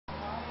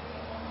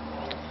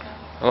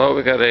Hello,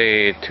 we got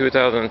a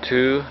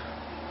 2002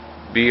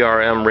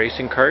 BRM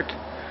racing cart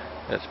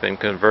that's been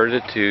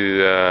converted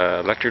to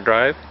electric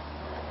drive,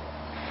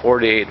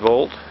 48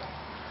 volt,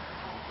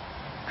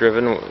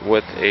 driven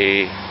with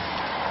a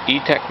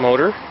Etek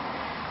motor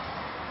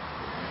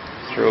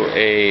through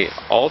a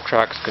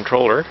All-Trax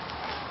controller.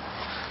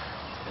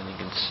 And you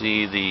can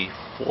see the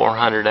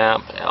 400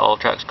 amp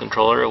All-Trax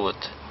controller with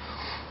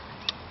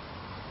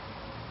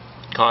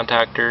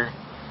contactor,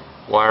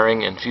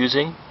 wiring and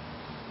fusing.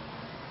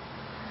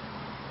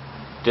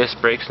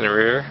 Disc brakes in the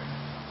rear,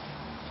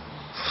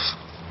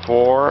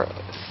 4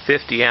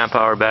 50 amp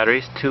hour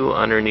batteries, 2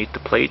 underneath the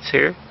plates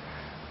here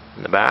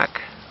in the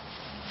back,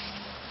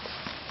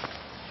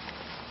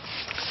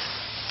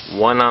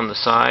 1 on the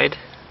side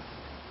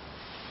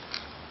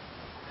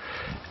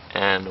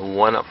and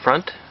 1 up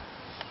front.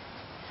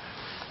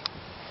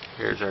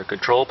 Here's our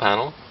control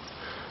panel.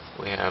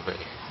 We have a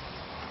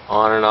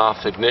on and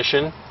off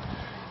ignition,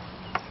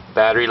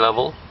 battery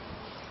level,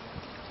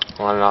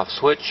 on and off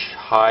switch,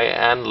 high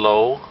and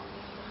low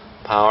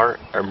power,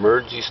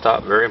 emergency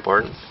stop, very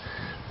important,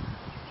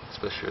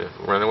 especially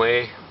with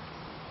runaway.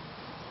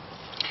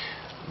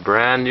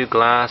 Brand new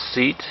glass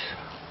seat,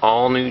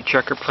 all new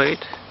checker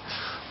plate,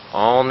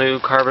 all new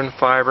carbon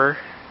fiber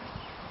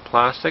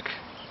plastic,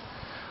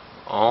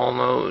 all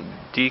new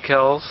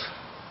decals,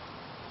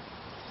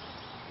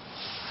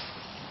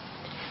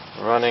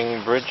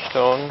 running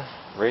Bridgestone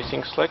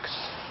racing slicks.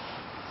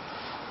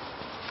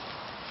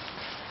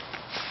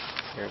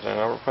 Here's our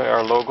number plate,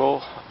 our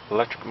logo,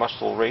 Electric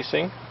Muscle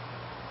Racing.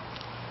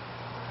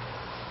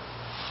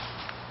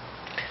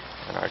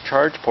 And our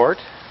charge port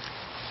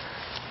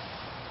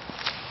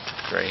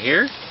right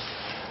here.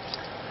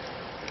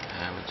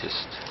 And it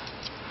just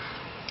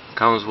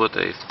comes with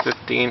a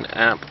 15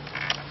 amp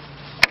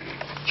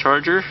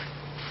charger.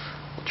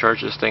 We'll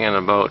charge this thing in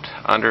about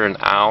under an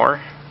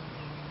hour.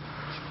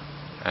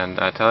 And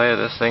I tell you,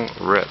 this thing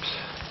rips.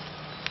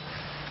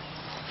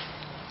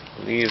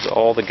 Leaves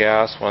all the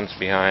gas ones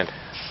behind.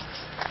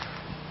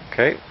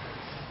 Okay.